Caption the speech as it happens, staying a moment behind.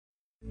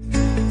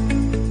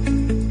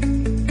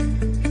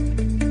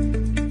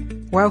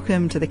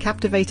Welcome to the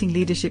Captivating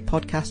Leadership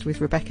Podcast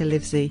with Rebecca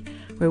Livesey,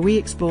 where we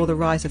explore the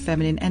rise of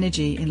feminine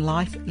energy in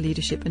life,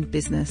 leadership and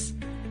business.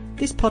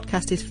 This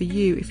podcast is for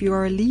you if you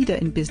are a leader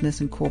in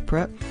business and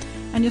corporate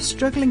and you're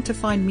struggling to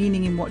find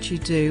meaning in what you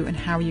do and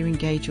how you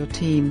engage your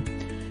team.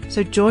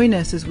 So join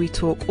us as we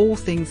talk all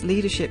things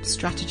leadership,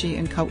 strategy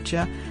and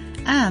culture,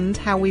 and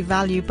how we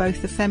value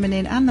both the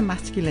feminine and the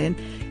masculine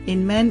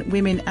in men,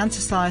 women and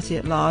society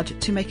at large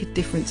to make a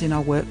difference in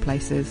our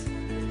workplaces.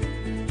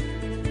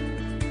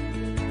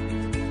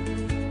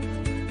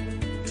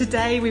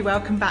 Today we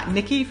welcome back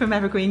Nicky from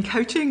Evergreen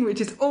Coaching,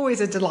 which is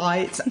always a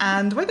delight,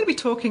 and we're going to be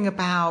talking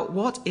about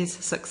what is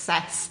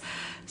success.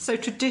 So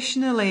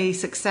traditionally,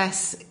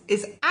 success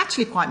is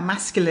actually quite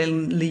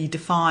masculinely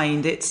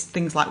defined. It's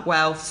things like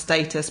wealth,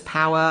 status,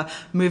 power,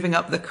 moving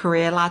up the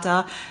career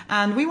ladder.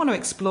 And we want to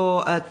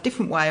explore a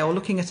different way, or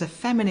looking at a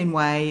feminine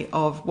way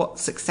of what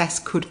success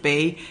could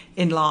be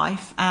in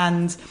life,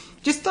 and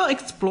just start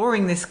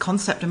exploring this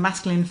concept of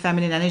masculine and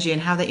feminine energy and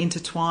how they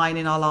intertwine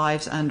in our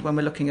lives and when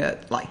we're looking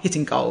at like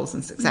hitting goals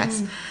and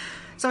success.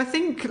 So I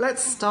think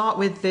let's start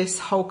with this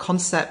whole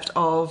concept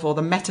of, or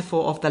the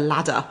metaphor of the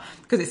ladder,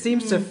 because it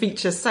seems to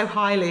feature so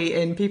highly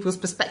in people's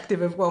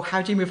perspective of, well,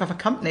 how do you move up a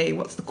company?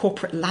 What's the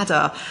corporate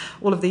ladder?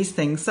 All of these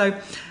things. So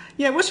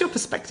yeah, what's your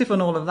perspective on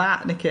all of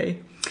that,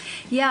 Nicky?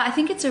 Yeah, I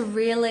think it's a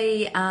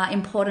really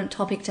important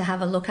topic to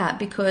have a look at,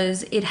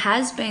 because it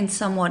has been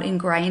somewhat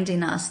ingrained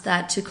in us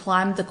that to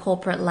climb the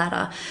corporate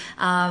ladder,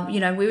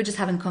 we were just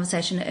having a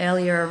conversation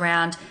earlier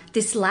around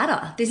this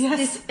ladder,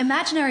 this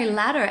imaginary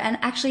ladder, and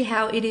actually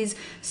how it is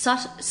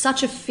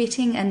such a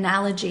fitting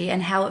analogy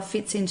and how it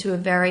fits into a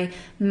very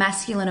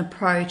masculine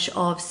approach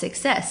of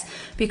success.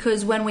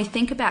 Because when we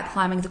think about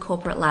climbing the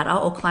corporate ladder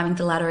or climbing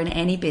the ladder in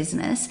any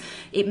business,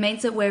 it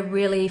means that we're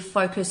really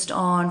focused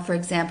on, for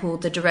example,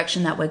 the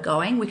direction that we're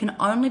going. We can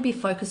only be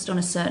focused on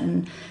a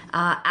certain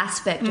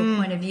aspect or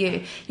point of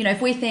view. You know,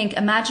 if we think,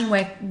 imagine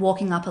we're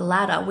walking up a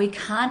ladder, we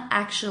can't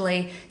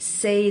actually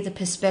see the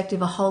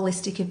perspective, a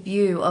holistic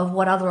view of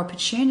what other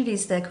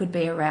opportunities there could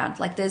be around.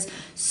 Like, there's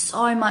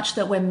so much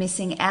that we're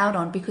missing out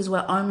on because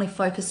we're only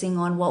focusing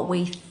on what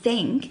we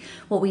think,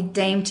 what we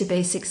deem to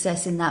be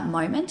success in that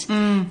moment.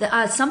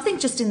 Something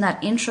just in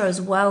that intro as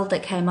well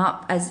that came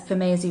up as for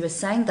me as you were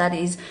saying that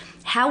is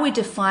how we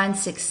define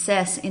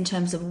success in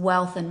terms of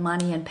wealth and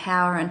money and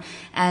power,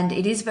 and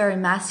it is very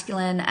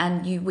masculine,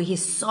 and we hear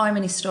so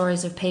many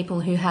stories of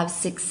people who have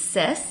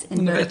success in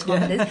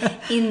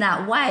in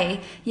that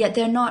way, yet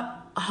they're not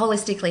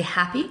holistically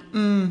happy.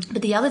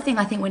 But the other thing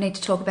I think we need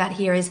to talk about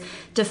here is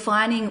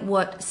defining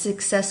what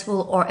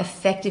successful or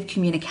effective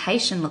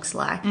communication looks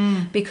like,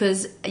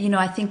 because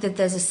I think that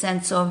there's a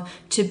sense of,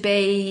 to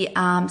be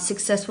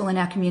successful in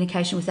our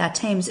communication with our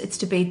teams, it's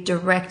to be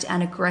direct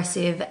and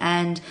aggressive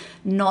and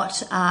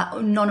not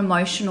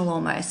non-emotional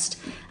almost,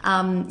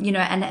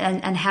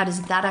 and how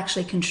does that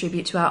actually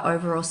contribute to our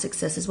overall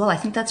success as well? I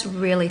think that's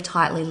really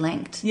tightly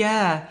linked.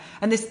 Yeah,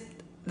 and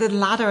the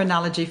ladder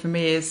analogy for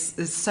me is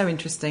so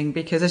interesting,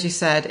 because as you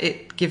said,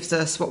 it gives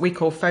us what we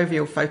call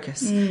foveal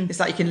focus. It's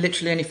like you can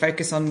literally only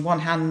focus on one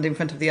hand in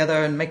front of the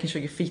other and making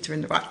sure your feet are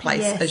in the right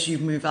place as you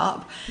move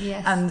up.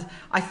 And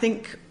I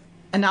think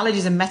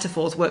analogies and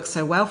metaphors work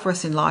so well for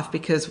us in life,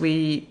 because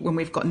when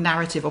we've got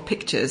narrative or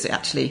pictures, it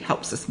actually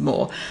helps us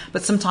more.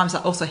 But sometimes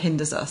that also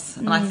hinders us.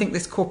 And I think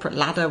this corporate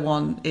ladder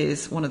one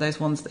is one of those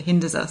ones that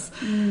hinders us.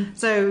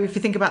 So if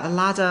you think about the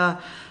ladder,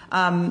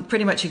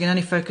 pretty much you can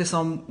only focus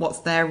on what's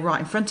there right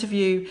in front of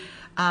you.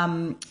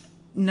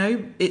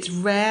 It's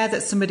rare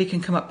that somebody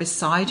can come up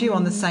beside you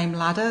on the same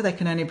ladder. They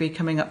can only be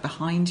coming up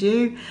behind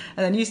you.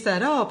 And then you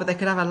said, but they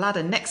could have a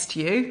ladder next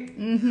to you.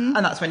 And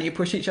that's when you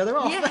push each other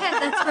off. Yeah,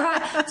 that's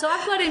right. So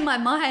I've got in my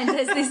mind,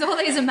 there's all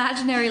these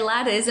imaginary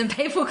ladders and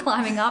people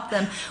climbing up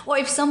them. Or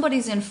if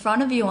somebody's in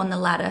front of you on the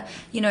ladder,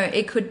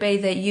 it could be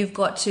that you've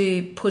got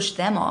to push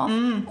them off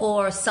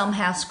or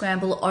somehow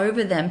scramble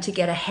over them to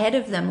get ahead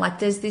of them. Like,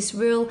 there's this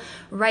real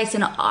race.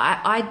 And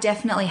I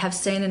definitely have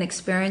seen and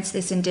experienced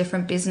this in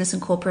different business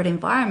and corporate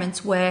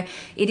environments where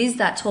it is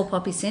that tall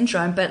poppy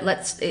syndrome, but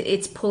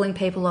it's pulling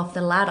people off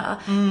the ladder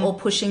or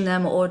pushing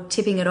them or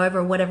tipping it over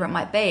or whatever it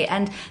might be.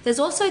 And there's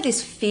also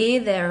this fear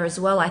there as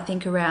well, I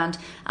think, around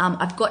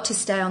I've got to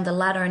stay on the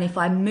ladder, and if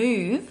I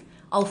move,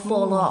 I'll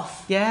fall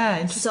off.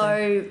 Yeah, interesting.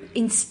 So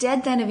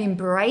instead then of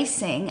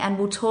embracing, and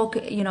we'll talk,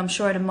 I'm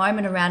sure in a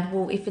moment around,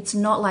 well, if it's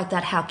not like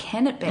that, how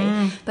can it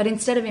be? But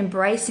instead of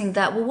embracing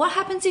that, well, what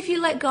happens if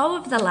you let go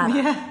of the ladder?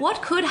 Yeah.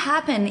 What could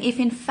happen if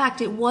in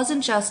fact it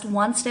wasn't just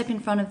one step in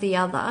front of the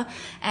other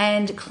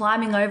and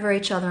climbing over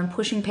each other and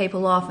pushing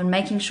people off and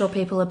making sure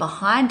people are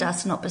behind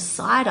us, not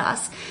beside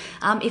us?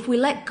 If we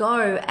let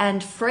go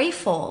and free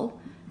fall,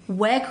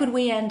 where could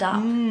we end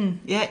up?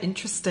 Yeah,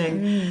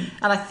 interesting.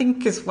 And I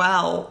think as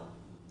well,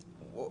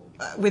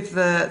 with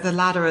the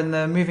ladder and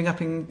the moving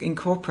up in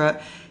corporate,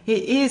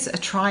 it is a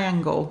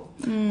triangle.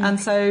 And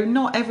so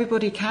not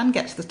everybody can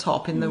get to the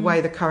top in the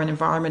way the current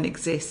environment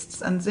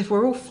exists. And if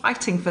we're all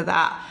fighting for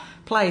that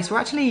place, we're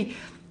actually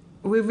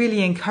we're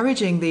really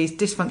encouraging these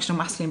dysfunctional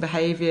masculine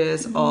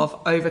behaviours of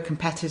over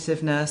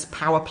competitiveness,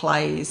 power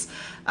plays,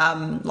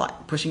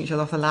 like pushing each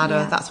other off the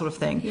ladder, that sort of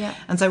thing. Yeah.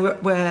 And so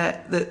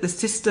we're the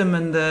system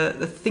and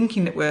the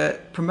thinking that we're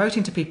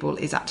promoting to people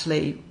is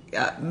actually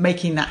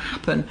making that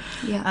happen.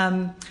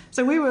 Yeah.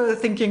 So we were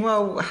thinking,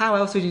 well, how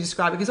else would you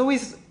describe it? Because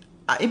always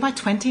in my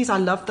 20s, I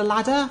loved the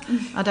ladder.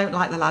 I don't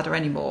like the ladder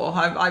anymore.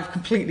 I've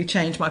completely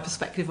changed my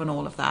perspective on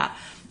all of that.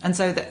 And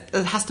so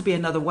there has to be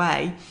another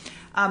way.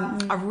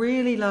 I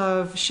really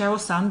love Sheryl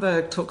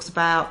Sandberg talks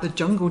about the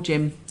jungle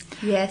gym.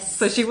 Yes.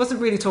 So she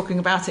wasn't really talking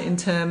about it in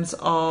terms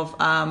of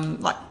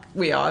like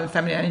we are in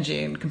feminine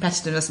energy and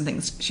competitiveness and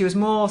things. She was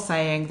more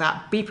saying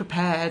that be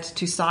prepared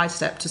to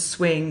sidestep, to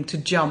swing, to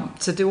jump,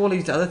 to do all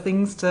these other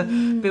things to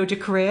build your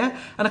career.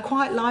 And I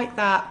quite like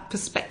that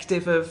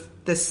perspective of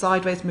there's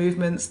sideways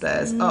movements,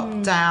 there's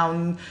up,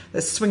 down,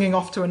 there's swinging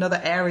off to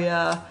another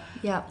area.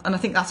 Yeah. And I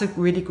think that's a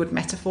really good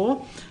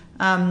metaphor.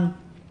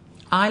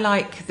 I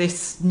like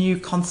this new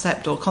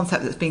concept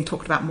that's being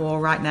talked about more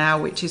right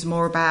now, which is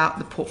more about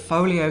the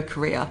portfolio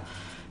career.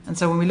 And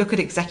so when we look at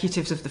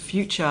executives of the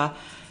future,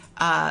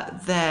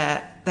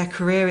 their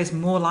career is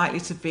more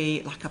likely to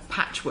be like a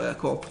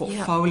patchwork or a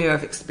portfolio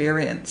of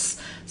experience,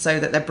 so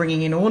that they're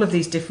bringing in all of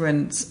these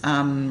different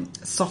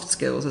soft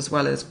skills as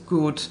well as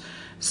good,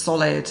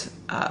 solid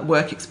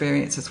work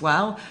experience as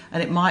well.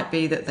 And it might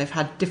be that they've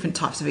had different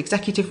types of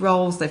executive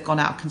roles, they've gone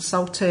out and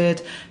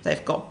consulted,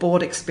 they've got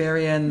board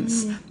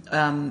experience,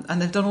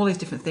 and they've done all these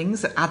different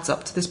things that adds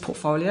up to this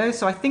portfolio.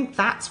 So I think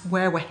that's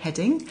where we're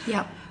heading.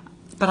 Yeah.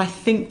 But I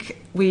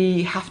think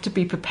we have to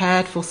be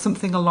prepared for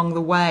something along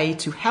the way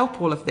to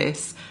help all of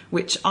this,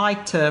 which I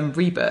term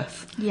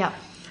rebirth. Yeah.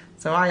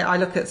 So I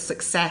look at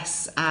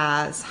success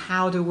as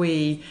how do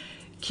we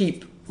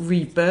keep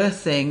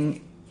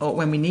rebirthing, or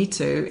when we need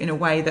to, in a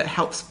way that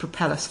helps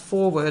propel us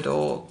forward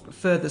or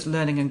furthers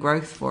learning and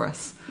growth for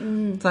us.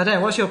 So I don't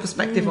know, what's your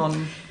perspective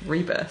on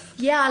rebirth?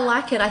 Yeah, I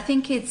like it. I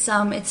think it's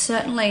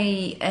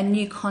certainly a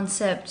new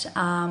concept,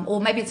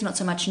 or maybe it's not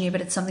so much new, but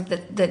it's something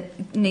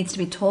that needs to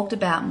be talked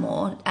about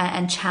more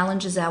and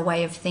challenges our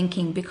way of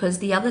thinking. Because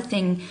the other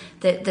thing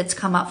that's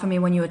come up for me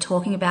when you were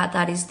talking about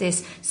that is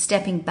this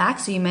stepping back.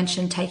 So you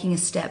mentioned taking a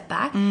step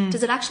back.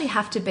 Does it actually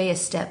have to be a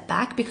step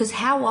back? Because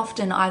how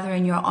often, either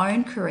in your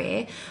own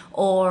career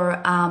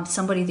or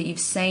somebody that you've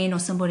seen or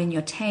somebody in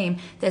your team,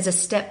 there's a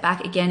step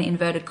back, again,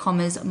 inverted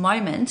commas,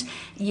 moment,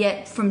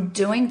 yet from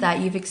doing that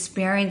you've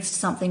experienced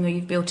something or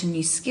you've built a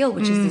new skill,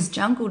 which is this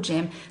jungle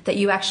gym, that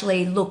you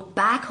actually look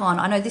back on.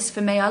 I know this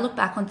for me, I look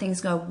back on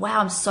things and go, wow,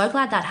 I'm so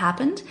glad that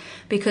happened,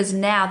 because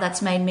now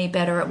that's made me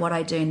better at what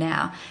I do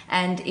now.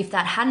 And if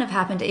that hadn't have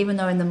happened, even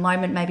though in the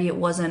moment maybe it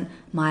wasn't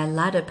my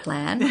ladder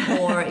plan,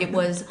 or it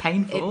was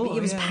painful,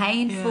 it was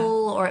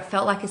painful, or it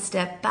felt like a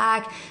step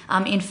back,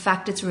 in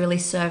fact it's really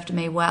served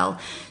me well.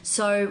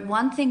 So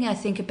one thing I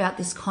think about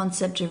this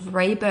concept of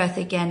rebirth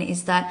again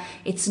is that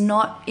it's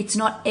not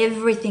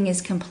everything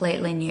is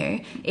completely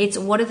new. It's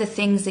what are the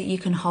things that you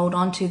can hold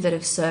on to that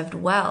have served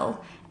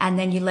well, and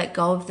then you let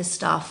go of the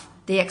stuff,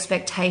 the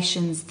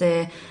expectations,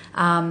 the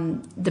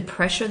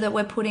pressure that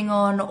we're putting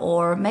on,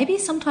 or maybe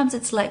sometimes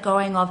it's let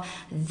going of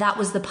that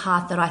was the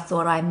path that I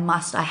thought I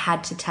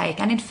had to take.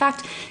 And in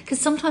fact, because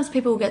sometimes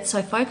people get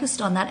so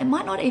focused on that, it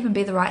might not even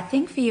be the right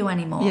thing for you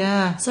anymore.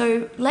 Yeah.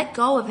 So let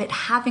go of it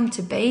having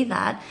to be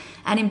that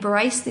and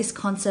embrace this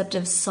concept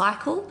of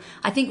cycle.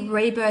 I think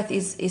rebirth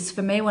is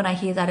for me, when I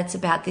hear that, it's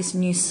about this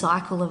new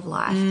cycle of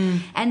life.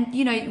 And,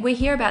 you know, we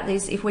hear about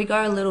this, if we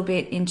go a little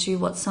bit into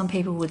what some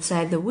people would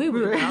say the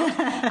woo-woo world.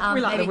 We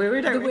like the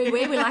woo-woo, don't we?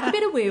 We like a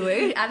bit of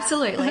woo-woo,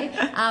 absolutely.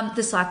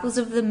 The cycles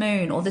of the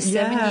moon, or the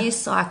 7-year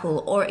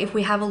cycle, or if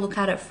we have a look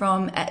at it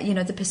from,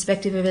 the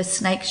perspective of a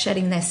snake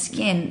shedding their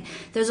skin.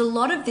 There's a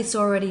lot of this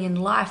already in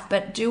life,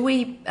 but do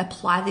we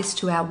apply this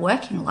to our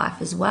working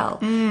life as well?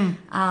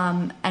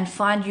 And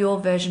find your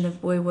version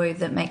of woo-woo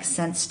that makes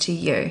sense to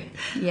you.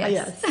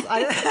 Yes.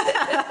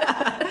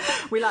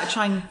 We like to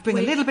try and bring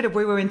a little bit of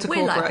woo-woo into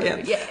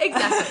corporate. Yeah,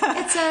 exactly.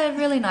 It's a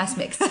really nice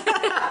mix. That's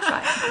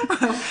right.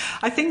 Well,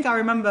 I think I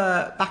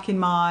remember back in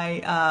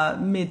my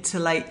mid to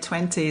late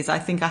 20s, I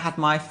think I had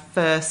my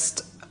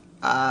first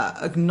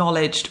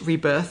acknowledged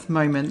rebirth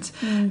moment.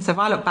 So if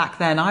I look back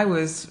then, I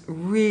was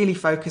really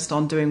focused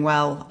on doing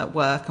well at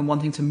work and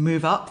wanting to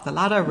move up the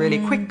ladder really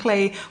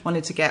quickly,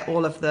 wanted to get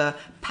all of the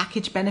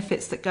package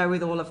benefits that go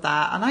with all of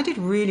that. And I did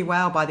really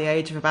well by the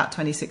age of about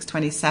 26,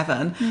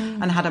 27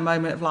 and had a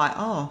moment of like,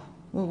 oh,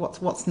 well,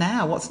 what's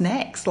now? What's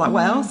next? Like,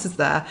 what else is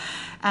there?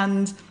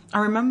 And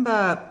I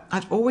remember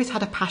I'd always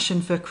had a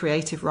passion for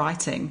creative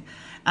writing,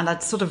 and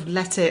I'd sort of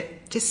let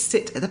it just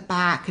sit at the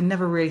back and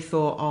never really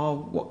thought,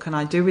 oh, what can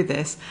I do with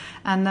this?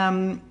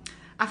 And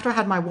after I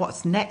had my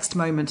what's next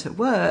moment at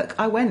work,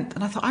 I went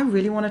and I thought, I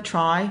really want to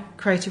try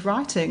creative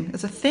writing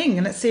as a thing,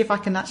 and let's see if I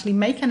can actually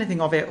make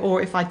anything of it,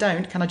 or if I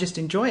don't, can I just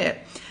enjoy it?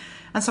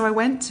 And so I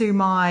went to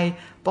my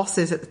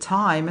bosses at the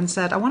time and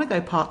said, I want to go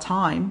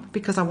part-time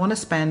because I want to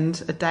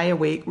spend a day a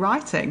week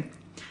writing.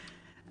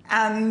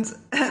 And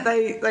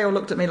they all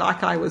looked at me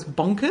like I was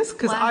bonkers,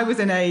 because I was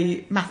in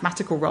a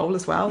mathematical role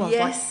as well. I was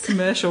like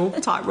commercial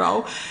type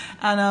role.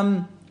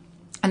 And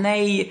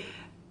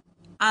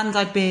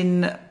I'd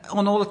been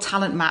on all the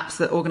talent maps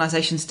that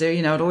organisations do.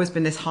 You know, I'd always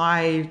been this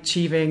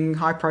high-achieving,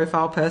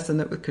 high-profile person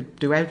that could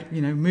do,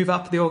 you know, move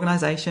up the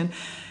organisation.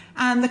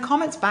 And the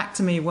comments back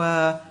to me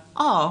were,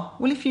 oh,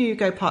 well, if you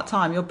go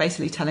part-time, you're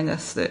basically telling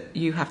us that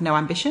you have no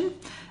ambition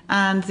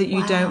and that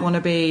you don't want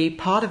to be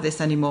part of this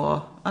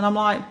anymore. And I'm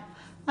like,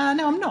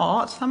 no, I'm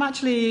not. I'm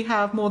actually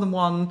have more than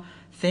one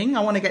thing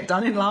I want to get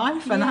done in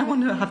life, and I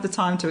want to have the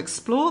time to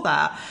explore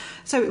that.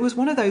 So it was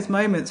one of those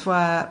moments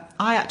where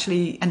I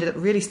actually ended up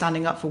really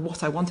standing up for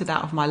what I wanted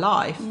out of my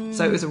life.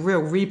 So it was a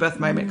real rebirth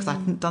moment, because I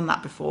hadn't done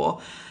that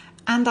before.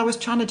 And I was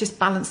trying to just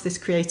balance this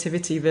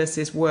creativity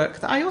versus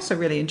work that I also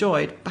really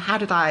enjoyed. But how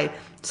did I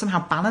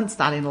somehow balance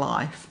that in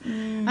life?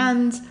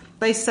 And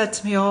they said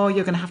to me, oh,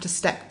 you're going to have to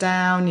step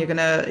down. You're going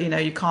to, you know,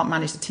 you can't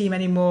manage the team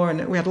anymore.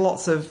 And we had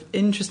lots of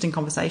interesting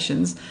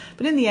conversations.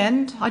 But in the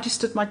end, I just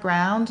stood my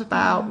ground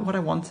about what I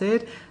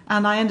wanted.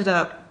 And I ended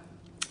up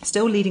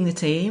still leading the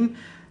team,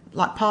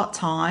 like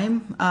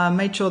part-time,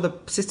 made sure the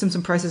systems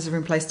and processes are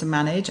in place to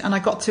manage, and I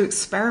got to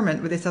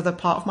experiment with this other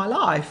part of my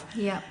life.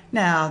 Yeah.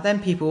 Now,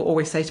 then people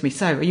always say to me,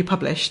 so are you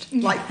published?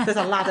 Like, there's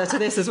a ladder to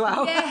this as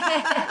well.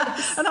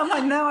 Yes. And I'm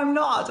like, no, I'm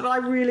not. But I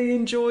really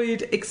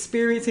enjoyed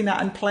experiencing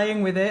that and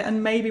playing with it,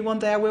 and maybe one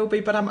day I will be,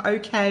 but I'm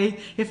okay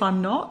if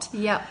I'm not.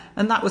 Yeah.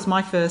 And that was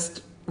my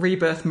first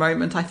rebirth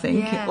moment, I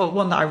think, or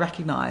one that I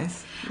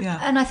recognise. Yeah.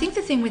 And I think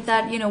the thing with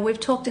that, you know, we've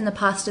talked in the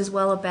past as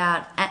well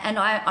about, and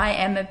I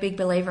am a big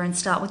believer in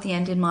start with the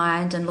end in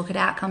mind and look at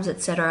outcomes,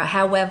 etc.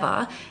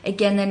 However,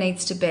 again, there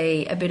needs to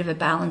be a bit of a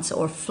balance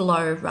or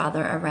flow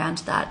rather around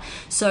that.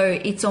 So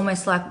it's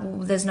almost like, well,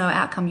 there's no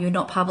outcome, you're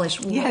not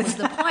published. Well, what was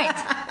the point?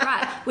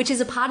 Right. Which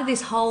is a part of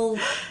this whole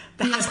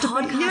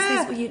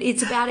podcast.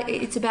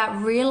 It's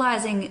about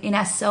realizing in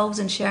ourselves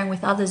and sharing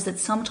with others that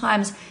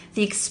sometimes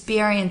the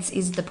experience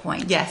is the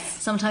point.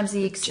 Yes. Sometimes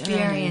the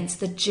experience,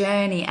 the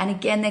journey. And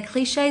again, they're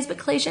cliches, but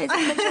cliches are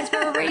cliches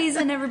for a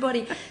reason,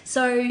 everybody.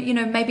 So, you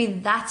know, maybe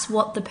that's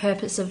what the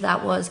purpose of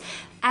that was.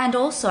 And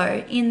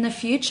also, in the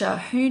future,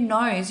 who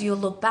knows, you'll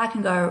look back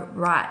and go,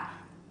 right,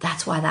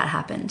 that's why that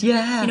happened.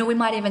 Yeah. You know, we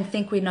might even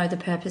think we know the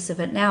purpose of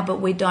it now, but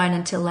we don't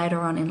until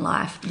later on in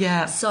life.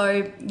 Yeah.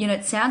 So, you know,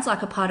 it sounds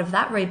like a part of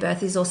that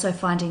rebirth is also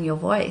finding your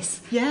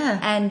voice. Yeah.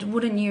 And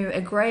wouldn't you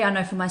agree? I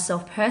know for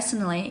myself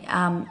personally,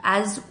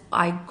 as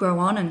I grow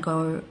on and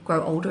grow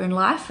older in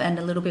life and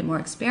a little bit more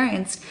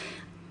experienced,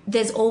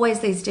 there's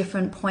always these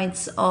different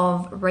points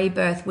of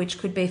rebirth, which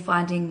could be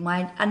finding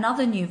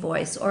another new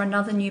voice or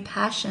another new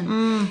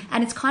passion.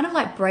 And it's kind of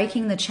like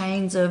breaking the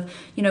chains of,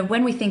 you know,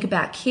 when we think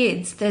about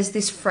kids, there's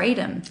this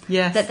freedom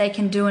that they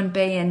can do and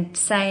be and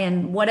say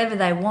and whatever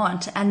they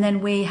want. And then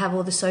we have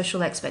all the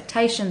social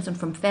expectations and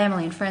from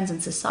family and friends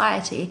and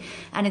society.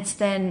 And it's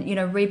then, you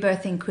know,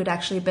 rebirthing could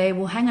actually be,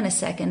 well, hang on a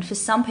second. For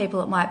some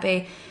people, it might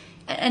be,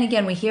 and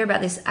again, we hear about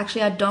this,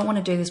 actually, I don't want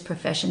to do this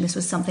profession. This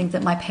was something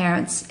that my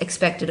parents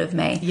expected of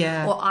me.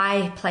 Yeah. Or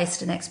I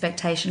placed an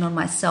expectation on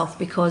myself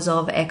because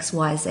of X,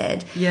 Y, Z.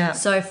 Yeah.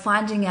 So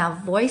finding our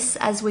voice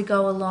as we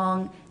go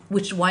along,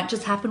 which won't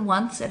just happen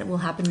once, it will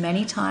happen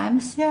many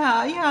times. Yeah,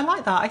 I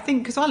like that. I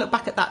think, because I look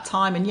back at that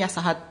time, and yes,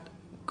 I had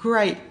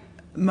great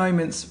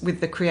moments with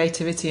the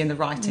creativity and the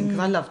writing, because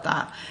I loved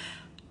that.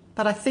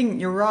 But I think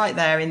you're right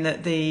there in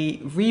that the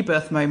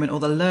rebirth moment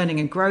or the learning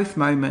and growth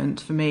moment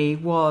for me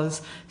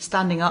was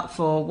standing up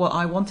for what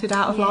I wanted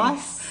out of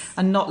life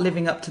and not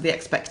living up to the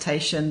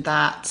expectation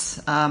that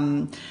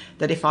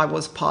that if I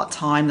was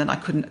part-time then I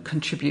couldn't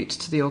contribute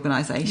to the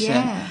organisation.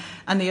 Yeah.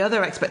 And the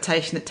other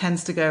expectation that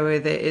tends to go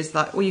with it is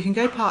that, well, you can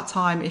go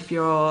part-time if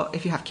you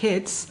have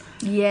kids.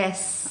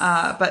 Yes.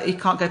 But you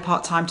can't go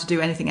part-time to do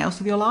anything else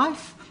with your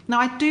life. Now,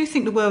 I do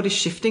think the world is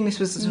shifting. This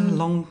was a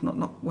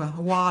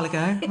while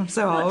ago. I'm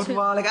so old, a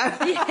while ago.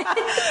 But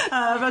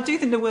I do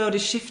think the world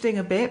is shifting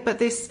a bit. But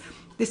this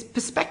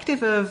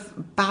perspective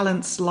of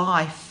balanced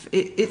life,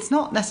 it's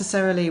not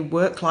necessarily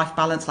work-life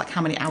balance, like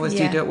how many hours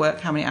do you do at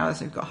work, how many hours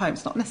have you got home.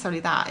 It's not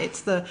necessarily that.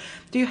 It's do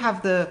you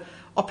have the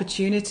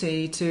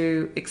opportunity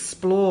to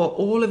explore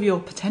all of your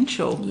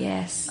potential?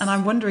 Yes. And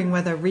I'm wondering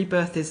whether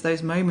rebirth is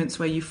those moments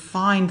where you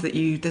find that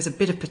there's a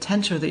bit of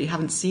potential that you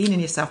haven't seen in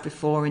yourself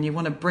before and you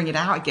want to bring it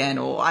out again,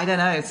 or I don't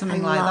know,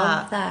 something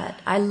like that.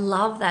 I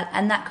love that.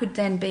 And that could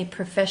then be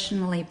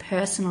professionally,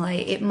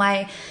 personally. It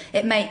may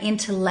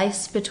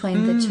interlace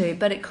between the two,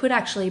 but it could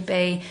actually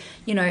be,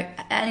 you know,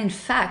 and in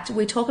fact,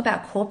 we talk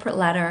about corporate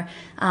ladder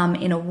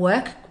in a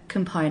work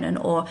component,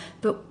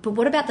 but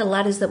what about the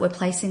ladders that we're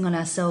placing on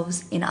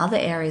ourselves in other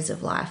areas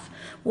of life?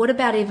 What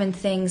about even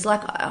things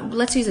like,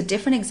 let's use a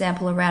different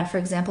example around, for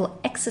example,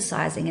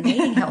 exercising and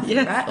eating healthy,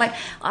 Yes. right?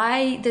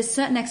 Like there's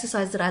certain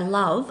exercise that I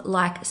love,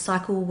 like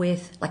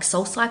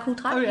Soul Cycle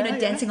type,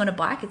 dancing on a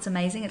bike. It's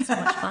amazing. It's so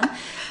much fun.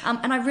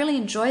 And I really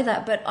enjoy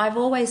that. But I've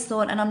always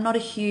thought, and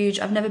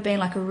I've never been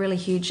like a really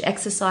huge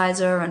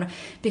exerciser, and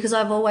because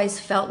I've always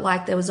felt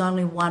like there was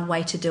only one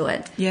way to do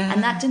it. Yeah.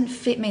 And that didn't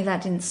fit me.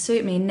 That didn't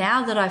suit me.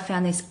 Now that I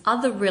found this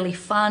other really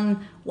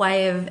fun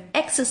way of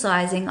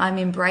exercising, I'm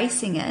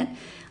embracing it.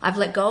 I've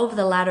let go of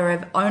the ladder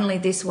of only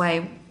this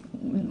way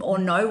or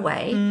no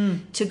way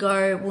to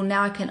go, well,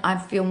 now I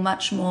feel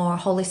much more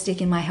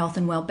holistic in my health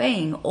and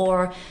well-being.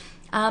 Or,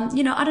 I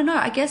don't know,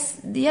 I guess,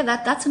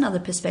 that's another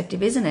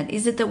perspective, isn't it?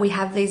 Is it that we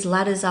have these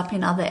ladders up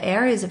in other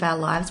areas of our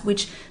lives,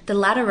 which the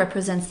ladder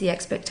represents the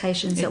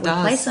expectations that we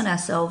place on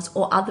ourselves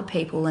or other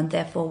people, and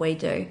therefore we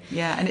do.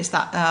 Yeah, and it's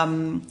that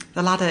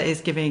the ladder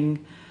is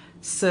giving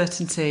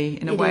certainty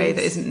in a way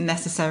that isn't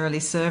necessarily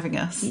serving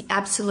us.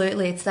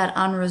 Absolutely. It's that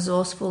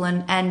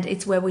unresourceful, and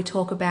it's where we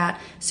talk about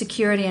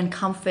security and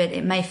comfort.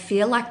 It may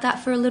feel like that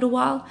for a little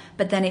while,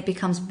 but then it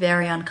becomes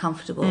very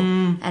uncomfortable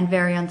and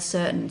very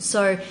uncertain.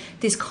 So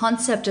this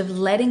concept of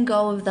letting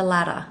go of the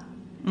ladder,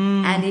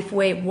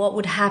 and what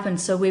would happen?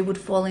 So we would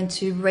fall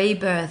into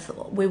rebirth,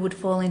 we would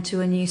fall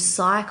into a new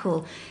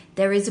cycle.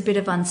 There is a bit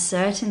of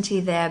uncertainty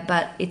there,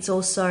 but it's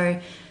also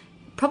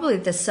probably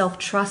the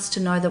self-trust to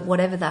know that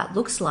whatever that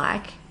looks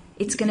like,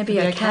 it's going to be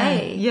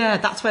okay. Yeah,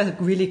 that's where the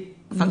really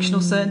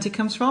functional certainty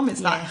comes from. It's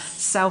that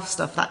self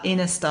stuff, that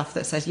inner stuff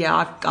that says, yeah,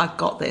 I've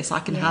got this, I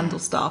can handle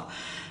stuff.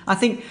 I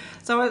think,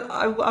 so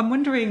I'm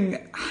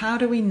wondering, how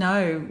do we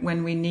know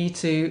when we need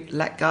to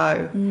let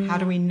go? How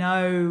do we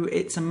know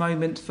it's a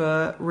moment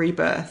for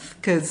rebirth?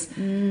 Because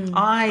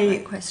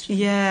great question.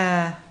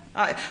 Yeah.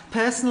 I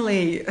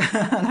personally,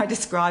 and I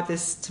describe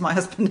this to my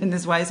husband in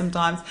this way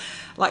sometimes,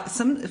 like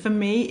for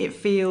me, it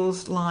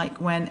feels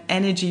like when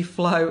energy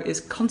flow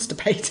is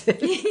constipated.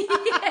 So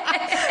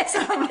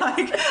I'm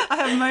like, I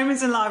have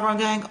moments in life where I'm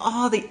going,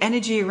 the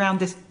energy around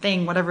this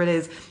thing, whatever it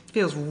is,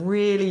 feels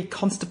really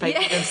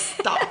constipated and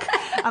stuck.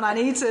 And I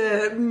need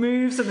to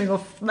move something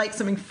or make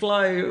something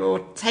flow or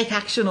take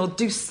action or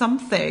do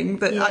something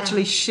that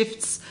actually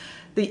shifts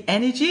the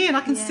energy, and I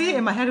can see it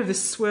in my head of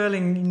this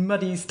swirling,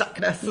 muddy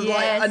stuckness.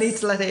 Like, I need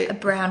to let it... A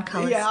brown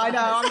colour. Yeah, I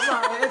know, I'm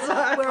sorry. It's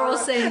like, we're all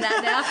seeing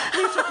that now.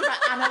 We're talking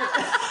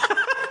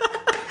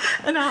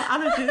about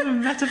analogies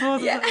and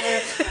metaphors.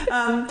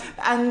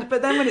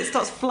 But then when it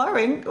starts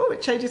flowing,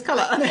 it changes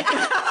colour.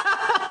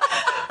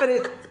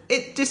 But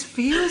it just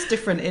feels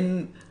different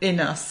in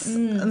us.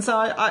 And so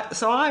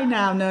I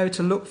now know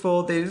to look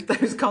for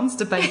those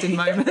constipating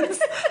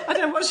moments. I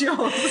don't know, what's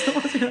yours?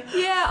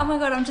 Yeah, oh my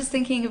God, I'm just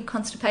thinking of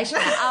constipation.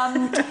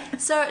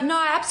 So, no,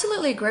 I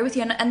absolutely agree with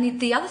you. And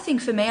the other thing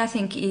for me, I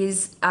think,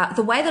 is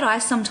the way that I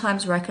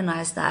sometimes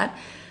recognise that,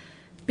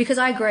 because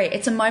I agree,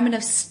 it's a moment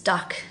of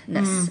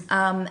stuckness.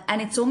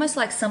 And it's almost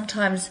like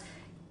sometimes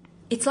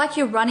it's like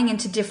you're running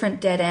into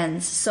different dead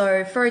ends.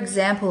 So, for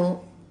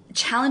example,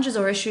 challenges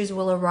or issues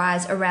will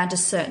arise around a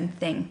certain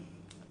thing.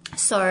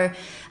 So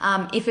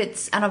if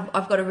it's, and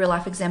I've got a real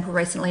life example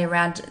recently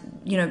around,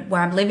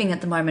 where I'm living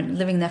at the moment,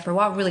 living there for a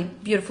while, really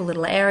beautiful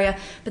little area.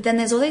 But then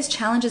there's all these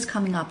challenges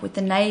coming up with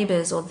the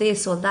neighbours or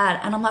this or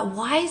that. And I'm like,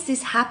 why is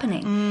this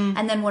happening?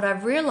 And then what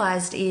I've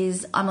realised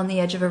is I'm on the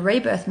edge of a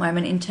rebirth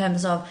moment in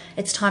terms of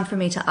it's time for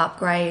me to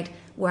upgrade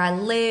where I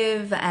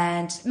live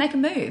and make a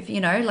move,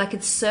 like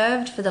it's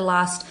served for the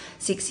last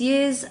 6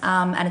 years,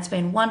 and it's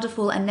been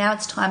wonderful. And now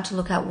it's time to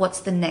look at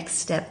what's the next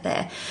step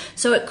there.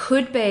 So it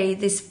could be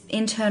this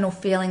internal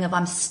feeling of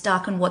I'm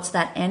stuck and what's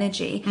that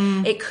energy.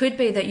 It could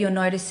be that you're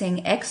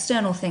noticing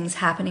external things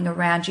happening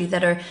around you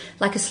that are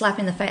like a slap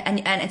in the face, and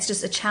it's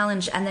just a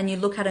challenge. And then you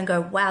look at it and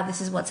go, wow, this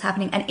is what's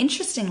happening. And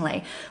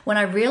interestingly, when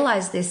I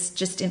realized this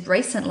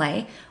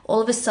recently, all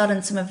of a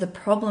sudden some of the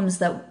problems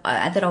that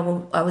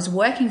I was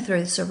working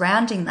through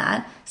surrounding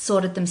that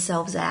sorted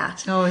themselves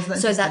out. Oh, isn't that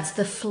so that's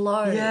the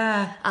flow.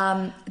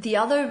 Yeah. The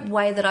other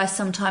way that I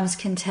sometimes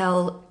can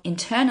tell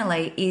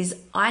internally is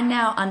I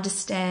now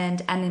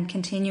understand and am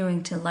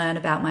continuing to learn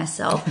about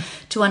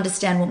myself to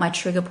understand what my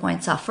trigger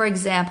points are. For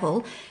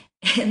example,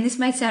 and this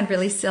may sound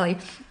really silly,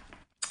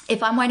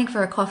 if I'm waiting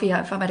for a coffee,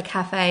 if I'm at a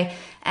cafe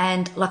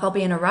and like I'll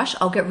be in a rush,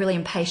 I'll get really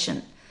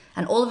impatient.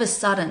 And all of a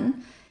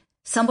sudden,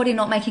 somebody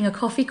not making a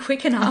coffee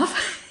quick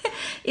enough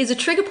is a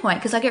trigger point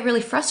because I get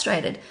really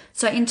frustrated.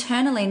 So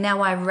internally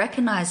now I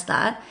recognize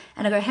that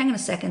and I go, hang on a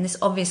second, this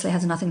obviously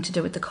has nothing to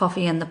do with the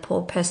coffee and the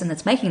poor person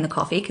that's making the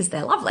coffee because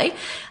they're lovely.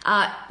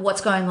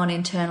 What's going on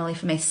internally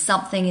for me?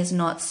 Something is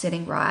not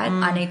sitting right.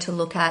 I need to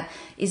look at,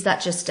 is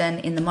that just an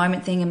in the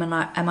moment thing? Am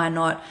I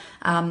not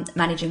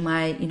managing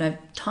my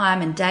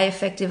time and day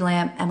effectively?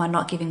 Am I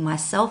not giving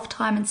myself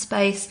time and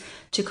space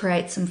to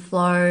create some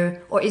flow?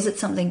 Or is it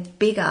something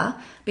bigger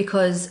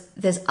because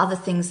there's other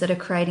things that are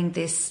creating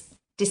this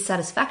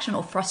dissatisfaction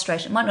or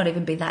frustration? It might not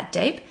even be that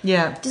deep.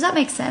 Yeah. Does that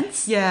make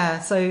sense? Yeah.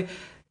 So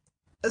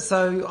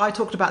So I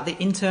talked about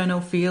the internal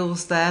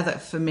feels there,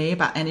 that for me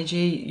about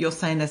energy, you're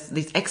saying there's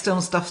these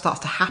external stuff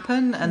starts to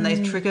happen and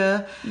they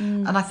trigger.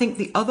 And I think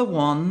the other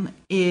one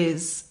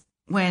is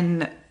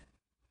when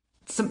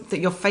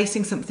you're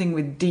facing something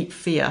with deep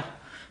fear.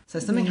 So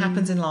something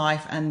happens in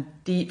life and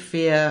deep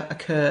fear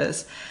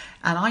occurs.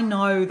 And I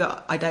know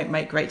that I don't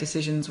make great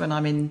decisions when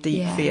I'm in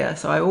deep fear.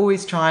 So I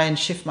always try and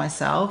shift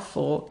myself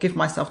or give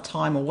myself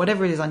time or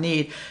whatever it is I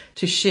need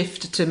to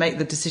shift to make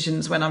the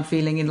decisions when I'm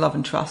feeling in love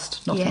and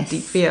trust, not in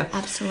deep fear.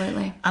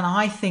 Absolutely. And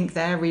I think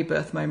they're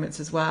rebirth moments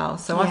as well.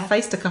 So I've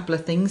faced a couple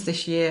of things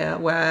this year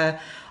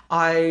where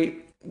I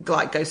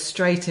go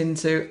straight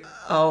into,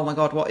 oh my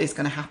God, what is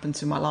going to happen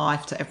to my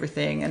life, to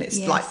everything. And it's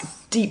like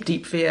deep,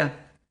 deep fear.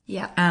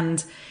 Yeah.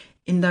 And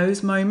in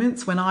those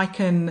moments when I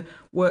can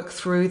work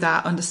through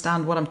that,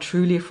 understand what I'm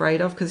truly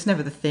afraid of, because it's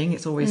never the thing,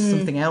 it's always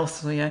something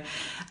else, and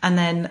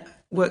then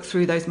work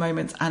through those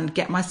moments and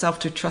get myself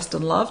to trust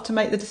and love to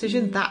make the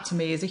decision, that to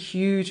me is a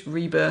huge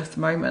rebirth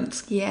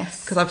moment.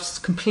 Yes. Because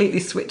I've completely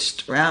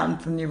switched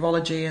around the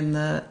neurology and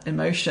the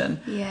emotion.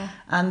 Yeah.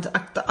 And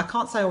I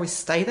can't say I always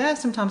stay there.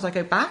 Sometimes I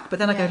go back, but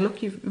then I go,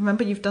 look,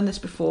 remember you've done this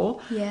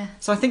before. Yeah.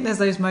 So I think there's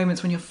those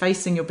moments when you're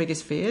facing your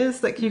biggest fears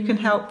that you can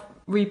help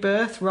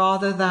rebirth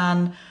rather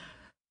than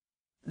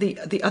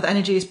the other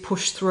energy is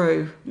pushed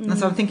through. And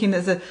so I'm thinking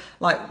there's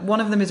one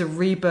of them is a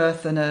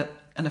rebirth and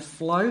a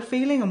flow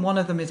feeling, and one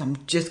of them is I'm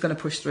just going to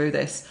push through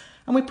this.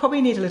 And we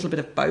probably need a little bit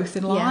of both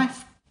in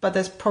life, but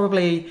there's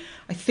probably,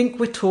 I think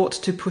we're taught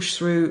to push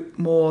through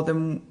more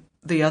than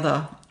the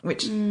other,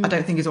 which I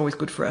don't think is always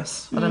good for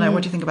us. I don't know,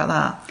 what do you think about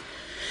that?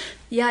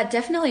 Yeah, I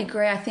definitely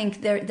agree. I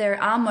think there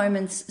are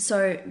moments,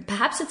 so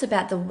perhaps it's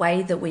about the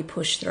way that we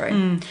push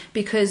through,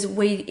 because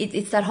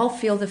it's that whole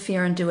feel the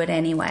fear and do it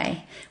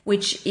anyway,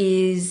 which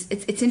is,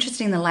 it's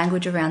interesting the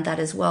language around that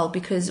as well,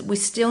 because we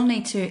still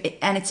need to,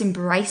 and it's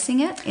embracing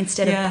it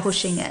instead of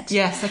pushing it.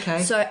 Yes,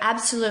 okay. So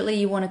absolutely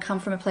you want to come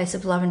from a place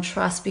of love and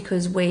trust,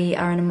 because we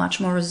are in a much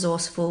more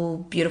resourceful,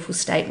 beautiful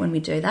state when we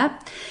do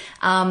that.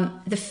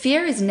 The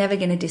fear is never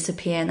going to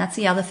disappear, and that's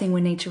the other thing we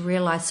need to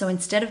realize. So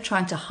instead of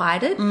trying to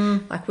hide it,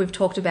 like we've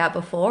talked about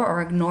before,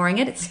 or ignoring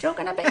it, it's still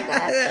going to be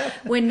there.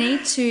 We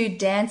need to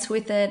dance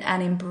with it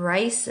and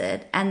embrace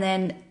it, and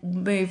then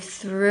move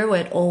through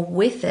it or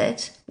with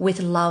it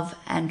with love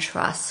and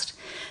trust.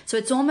 So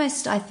it's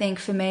almost, I think,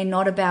 for me,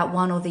 not about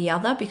one or the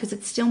other, because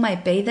it still may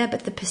be there,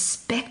 but the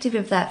perspective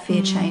of that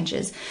fear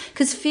changes.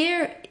 Because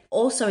fear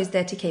also is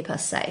there to keep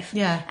us safe.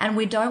 Yeah. And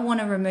we don't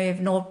want to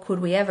remove, nor could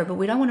we ever, but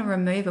we don't want to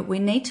remove it. We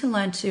need to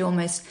learn to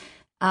almost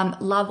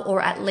love,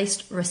 or at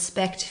least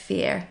respect,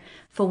 fear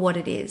for what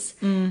it is.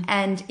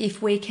 And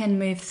if we can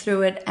move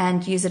through it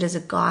and use it as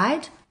a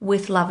guide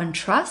with love and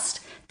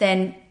trust,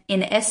 then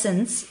in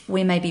essence,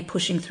 we may be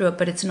pushing through it,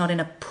 but it's not in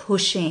a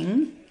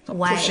pushing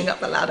way. Pushing up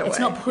the ladder It's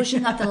not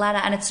pushing up the ladder,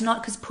 and it's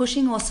not, because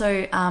pushing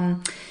also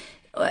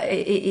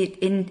it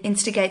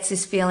instigates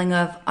this feeling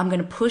of I'm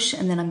going to push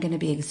and then I'm going to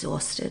be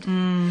exhausted,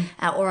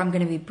 or I'm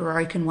going to be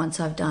broken once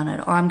I've done it,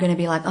 or I'm going to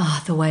be like,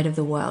 oh, the weight of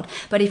the world.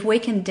 But if we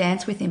can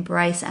dance with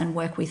embrace and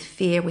work with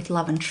fear, with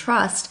love and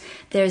trust,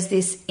 there's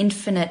this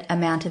infinite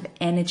amount of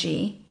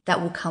energy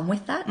that will come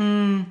with that.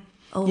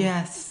 Oh,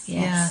 yes,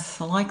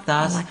 I like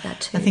that. I like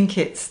that too. I think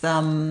it's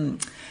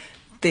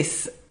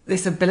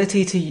this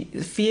ability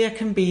to, fear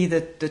can be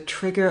the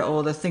trigger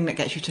or the thing that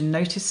gets you to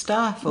notice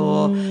stuff,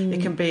 or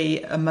it can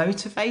be a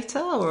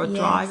motivator or a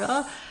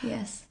driver.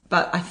 Yes.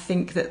 But I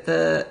think that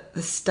the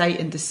state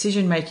and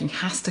decision making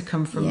has to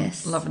come from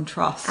love and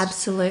trust.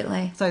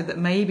 Absolutely. So that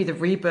maybe the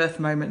rebirth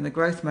moment and the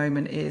growth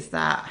moment is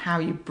that how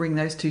you bring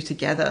those two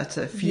together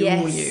to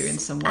fuel you in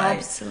some way.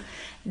 Absolutely.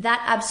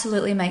 That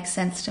absolutely makes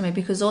sense to me,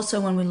 because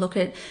also when we look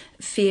at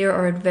fear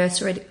or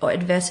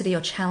adversity or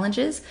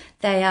challenges,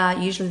 they are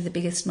usually the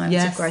biggest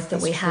moments of growth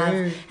that we have.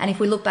 True. And if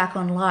we look back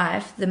on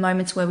life, the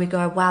moments where we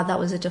go, wow, that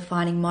was a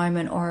defining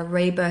moment or a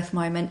rebirth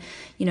moment,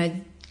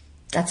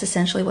 that's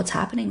essentially what's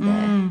happening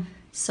there.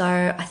 So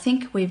I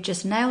think we've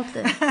just nailed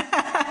it.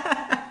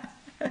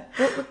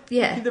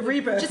 The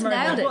rebirth just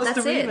moment. nailed it. What's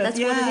That's the it. rebirth? That's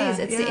what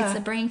it is. It's the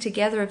bringing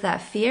together of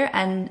that fear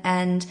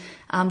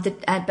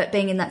but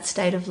being in that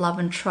state of love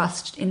and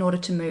trust in order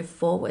to move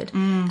forward,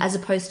 as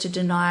opposed to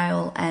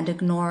denial and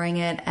ignoring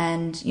it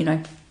and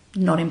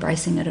not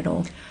embracing it at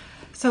all.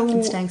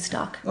 And staying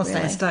stuck.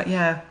 Staying stuck,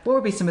 yeah. What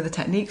would be some of the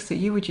techniques that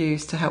you would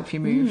use to help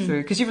you move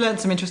through? Because you've learned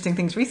some interesting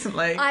things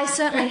recently. I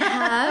certainly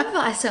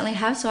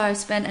have. So I've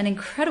spent an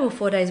incredible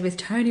 4 days with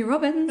Tony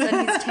Robbins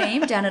and his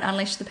team down at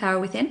Unleash the Power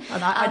Within.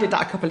 And I did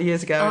that a couple of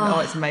years ago,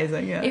 and it's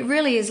amazing. Yeah, it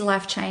really is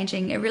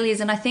life-changing. It really is.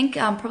 And I think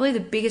probably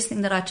the biggest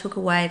thing that I took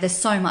away, there's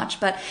so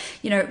much, but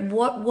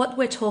what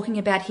we're talking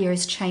about here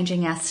is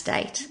changing our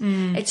state.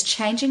 It's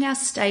changing our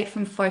state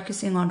from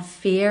focusing on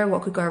fear,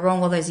 what could go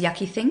wrong, all those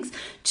yucky things,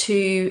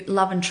 to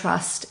love love and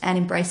trust, and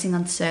embracing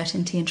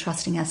uncertainty and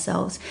trusting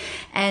ourselves.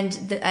 And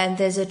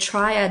there's a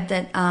triad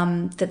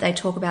that they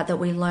talk about that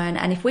we learn.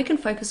 And if we can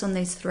focus on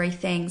these three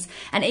things,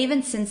 and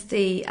even since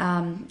the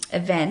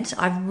event,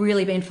 I've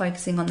really been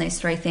focusing on these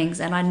three things,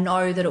 and I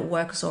know that it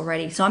works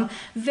already. So I'm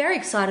very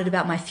excited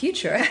about my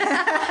future.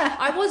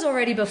 I was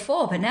already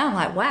before, but now I'm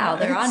like, wow,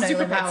 there are no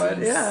limits.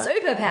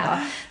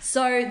 Superpower.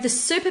 So the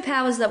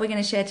superpowers that we're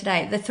going to share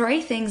today, the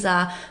three things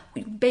are: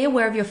 be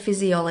aware of your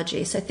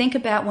physiology. So think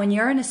about when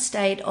you're in a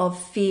state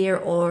of fear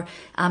or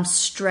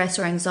stress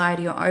or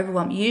anxiety or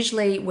overwhelm,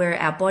 usually where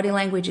our body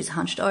language is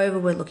hunched over,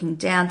 we're looking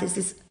down, there's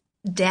this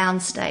down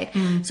state.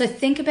 So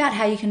think about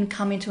how you can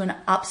come into an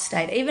up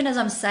state. Even as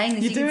I'm saying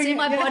this, you can see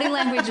my body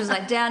language was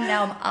like down,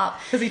 now I'm up.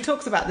 Because he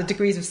talks about the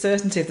degrees of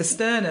certainty of the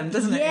sternum,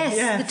 doesn't it?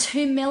 Yes, the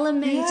 2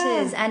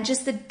 millimeters, and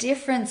just the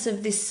difference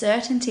of this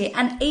certainty,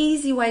 and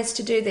easy ways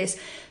to do this.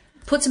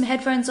 Put some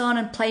headphones on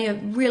and play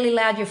really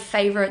loud your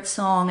favorite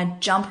song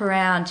and jump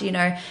around,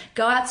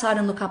 go outside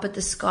and look up at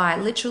the sky.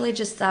 Literally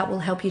just that will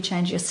help you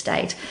change your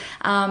state.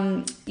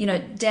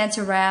 Dance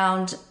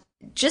around,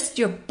 just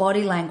your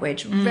body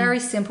language. Very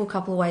simple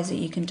couple of ways that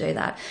you can do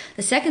that.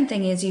 The second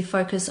thing is you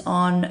focus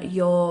on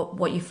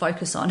what you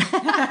focus on.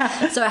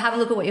 So have a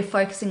look at what you're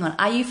focusing on.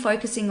 Are you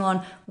focusing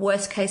on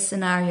worst case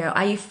scenario?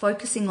 Are you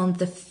focusing on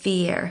the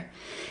fear?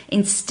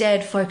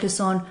 Instead,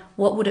 focus on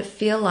what would it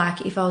feel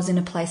like if I was in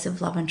a place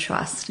of love and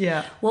trust?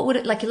 Yeah. What would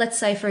it, like, let's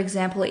say, for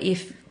example,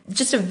 if,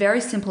 just a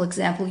very simple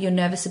example, you're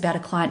nervous about a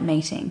client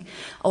meeting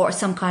or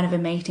some kind of a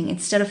meeting.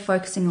 Instead of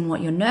focusing on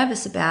what you're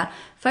nervous about,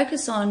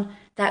 focus on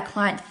that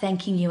client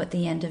thanking you at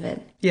the end of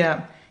it.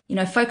 Yeah.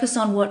 Focus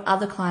on what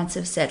other clients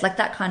have said, like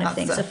that kind of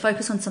thing. So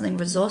focus on something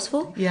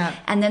resourceful. Yeah.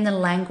 And then the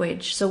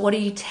language. So what are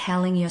you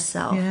telling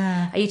yourself?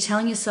 Yeah. Are you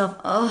telling yourself,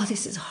 oh,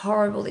 this is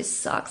horrible, this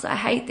sucks, I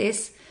hate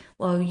this?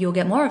 Well, you'll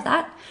get more of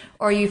that.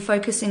 Or are you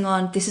focusing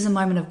on, this is a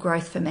moment of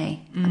growth for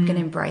me, I'm going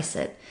to embrace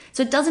it?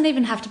 So it doesn't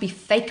even have to be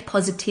fake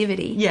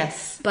positivity.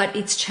 Yes. But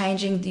it's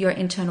changing your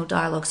internal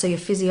dialogue. So your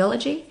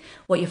physiology,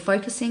 what you're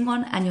focusing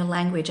on, and your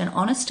language. And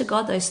honest to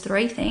God, those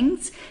three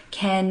things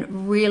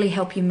can really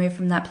help you move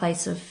from that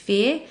place of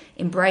fear,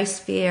 embrace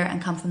fear,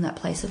 and come from that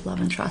place of love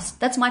and trust.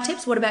 That's my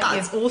tips. What about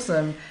you? That's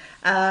awesome.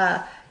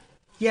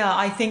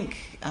 I think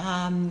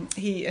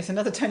it's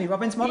another Tony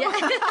Robbins model.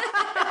 Yeah.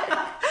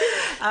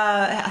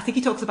 I think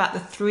he talks about the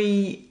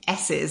 3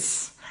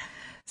 S's.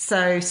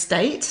 So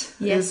state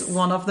is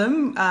one of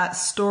them,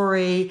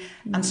 story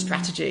and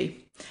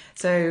strategy.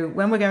 So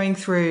when we're going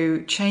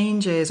through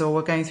changes or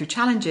we're going through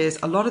challenges,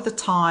 a lot of the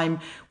time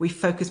we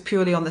focus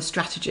purely on the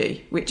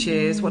strategy, which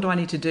is what do I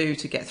need to do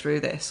to get through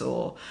this,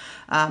 or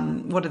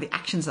what are the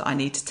actions that I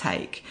need to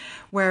take?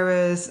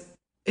 Whereas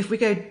if we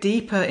go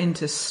deeper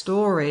into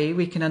story,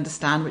 we can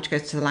understand, which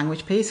goes to the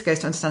language piece, goes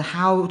to understand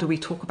how do we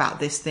talk about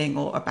this thing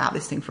or about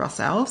this thing for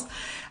ourselves.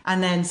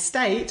 And then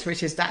state,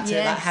 which is that's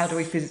it, like how do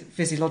we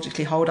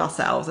physiologically hold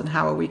ourselves and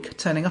how are we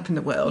turning up in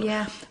the world?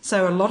 Yeah.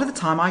 So a lot of the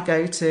time I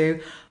go to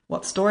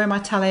what story am I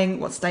telling,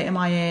 what state am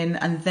I in,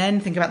 and then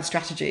think about the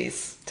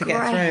strategies to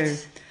get through.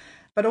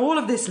 But all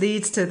of this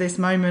leads to this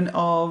moment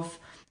of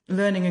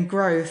learning and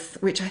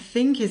growth, which I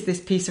think is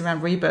this piece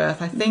around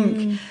rebirth. I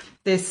think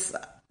this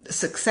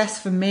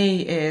success for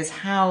me is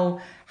how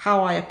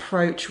I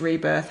approach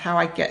rebirth, how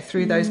I get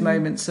through those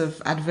moments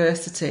of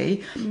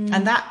adversity.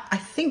 And that, I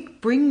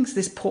think, brings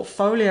this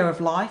portfolio of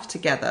life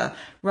together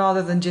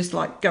rather than just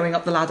like going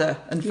up the ladder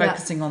and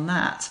focusing on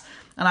that.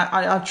 And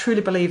I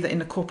truly believe that in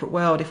the corporate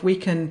world, if we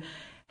can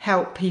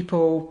help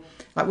people,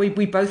 like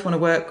we both want to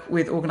work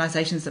with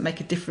organisations that make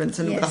a difference,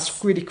 and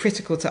that's really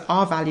critical to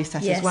our value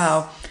set as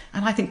well.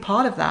 And I think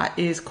part of that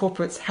is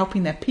corporates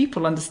helping their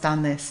people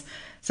understand this,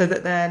 so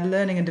that their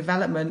learning and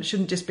development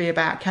shouldn't just be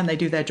about can they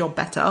do their job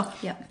better.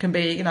 It can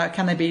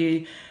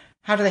be,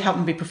 how do they help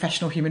them be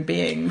professional human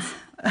beings?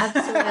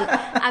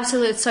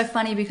 Absolutely. It's so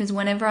funny because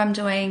whenever I'm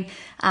doing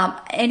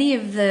any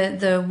of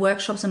the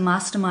workshops and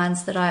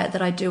masterminds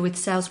that I do with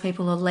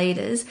salespeople or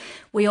leaders,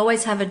 we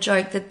always have a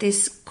joke that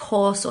this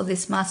course or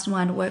this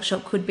mastermind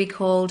workshop could be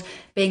called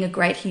Being a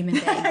Great Human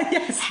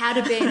Being. How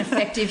to be an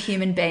effective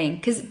human being,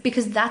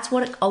 because that's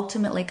what it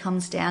ultimately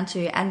comes down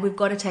to. And we've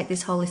got to take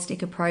this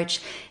holistic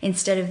approach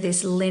instead of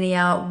this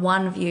linear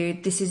one view.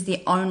 This is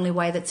the only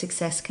way that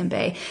success can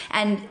be.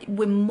 And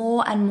we're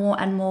more and more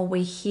and more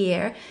we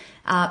hear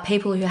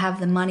people who have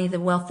the money, the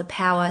wealth, the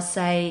power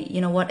say, you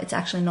know what, it's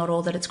actually not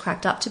all that it's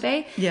cracked up to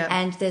be.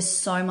 And there's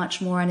so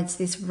much more, and it's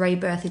this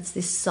rebirth, it's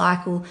this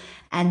cycle.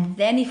 And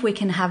then if we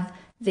can have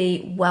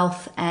the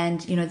wealth and,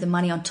 the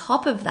money on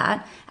top of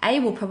that,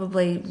 will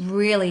probably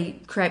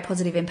really create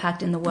positive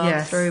impact in the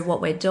world through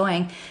what we're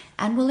doing,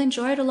 and we'll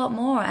enjoy it a lot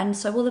more, and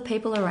so will the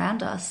people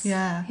around us.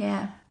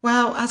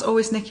 Well, as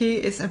always, Nikki,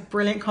 it's a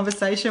brilliant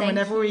conversation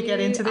whenever we get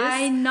into this.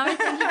 I know.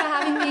 Thank you for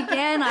having me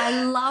again.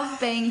 I love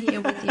being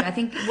here with you. I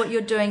think what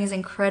you're doing is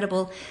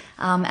incredible.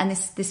 And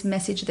this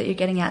message that you're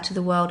getting out to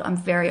the world, I'm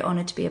very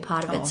honoured to be a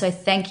part of it. So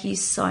thank you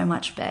so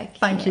much, Beck.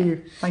 Thank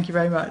you. Thank you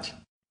very much.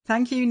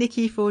 Thank you,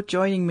 Nikki, for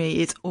joining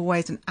me. It's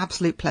always an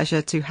absolute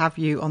pleasure to have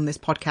you on this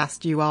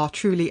podcast. You are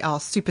truly our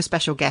super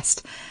special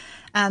guest.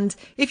 And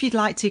if you'd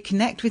like to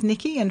connect with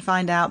Nicky and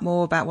find out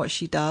more about what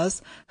she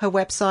does, her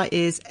website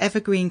is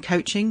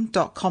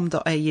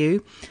evergreencoaching.com.au.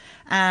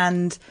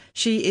 And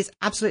she is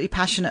absolutely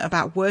passionate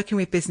about working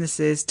with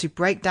businesses to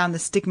break down the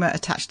stigma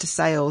attached to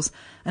sales.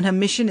 And her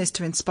mission is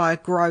to inspire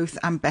growth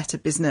and better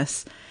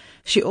business.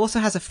 She also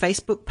has a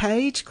Facebook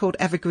page called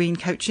Evergreen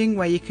Coaching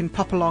where you can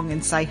pop along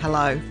and say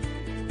hello.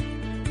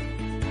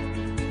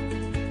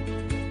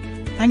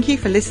 Thank you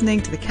for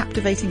listening to the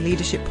Captivating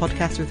Leadership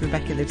Podcast with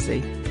Rebecca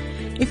Livesey.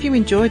 If you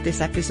enjoyed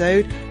this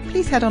episode,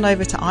 please head on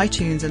over to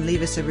iTunes and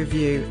leave us a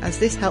review, as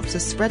this helps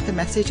us spread the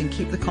message and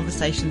keep the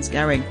conversations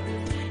going.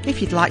 If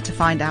you'd like to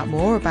find out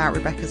more about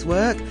Rebecca's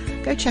work,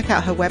 go check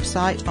out her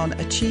website on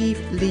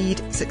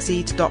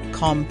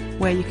achieveleadsucceed.com,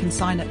 where you can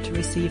sign up to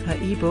receive her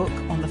ebook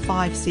on the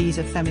 5 C's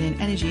of feminine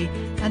energy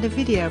and a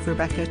video of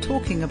Rebecca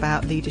talking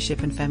about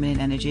leadership and feminine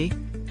energy.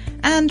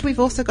 And we've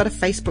also got a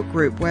Facebook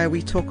group where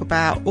we talk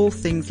about all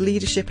things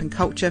leadership and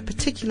culture,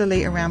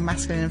 particularly around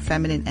masculine and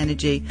feminine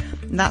energy.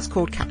 And that's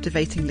called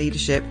Captivating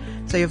Leadership.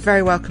 So you're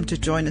very welcome to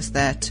join us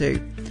there too.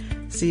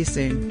 See you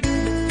soon.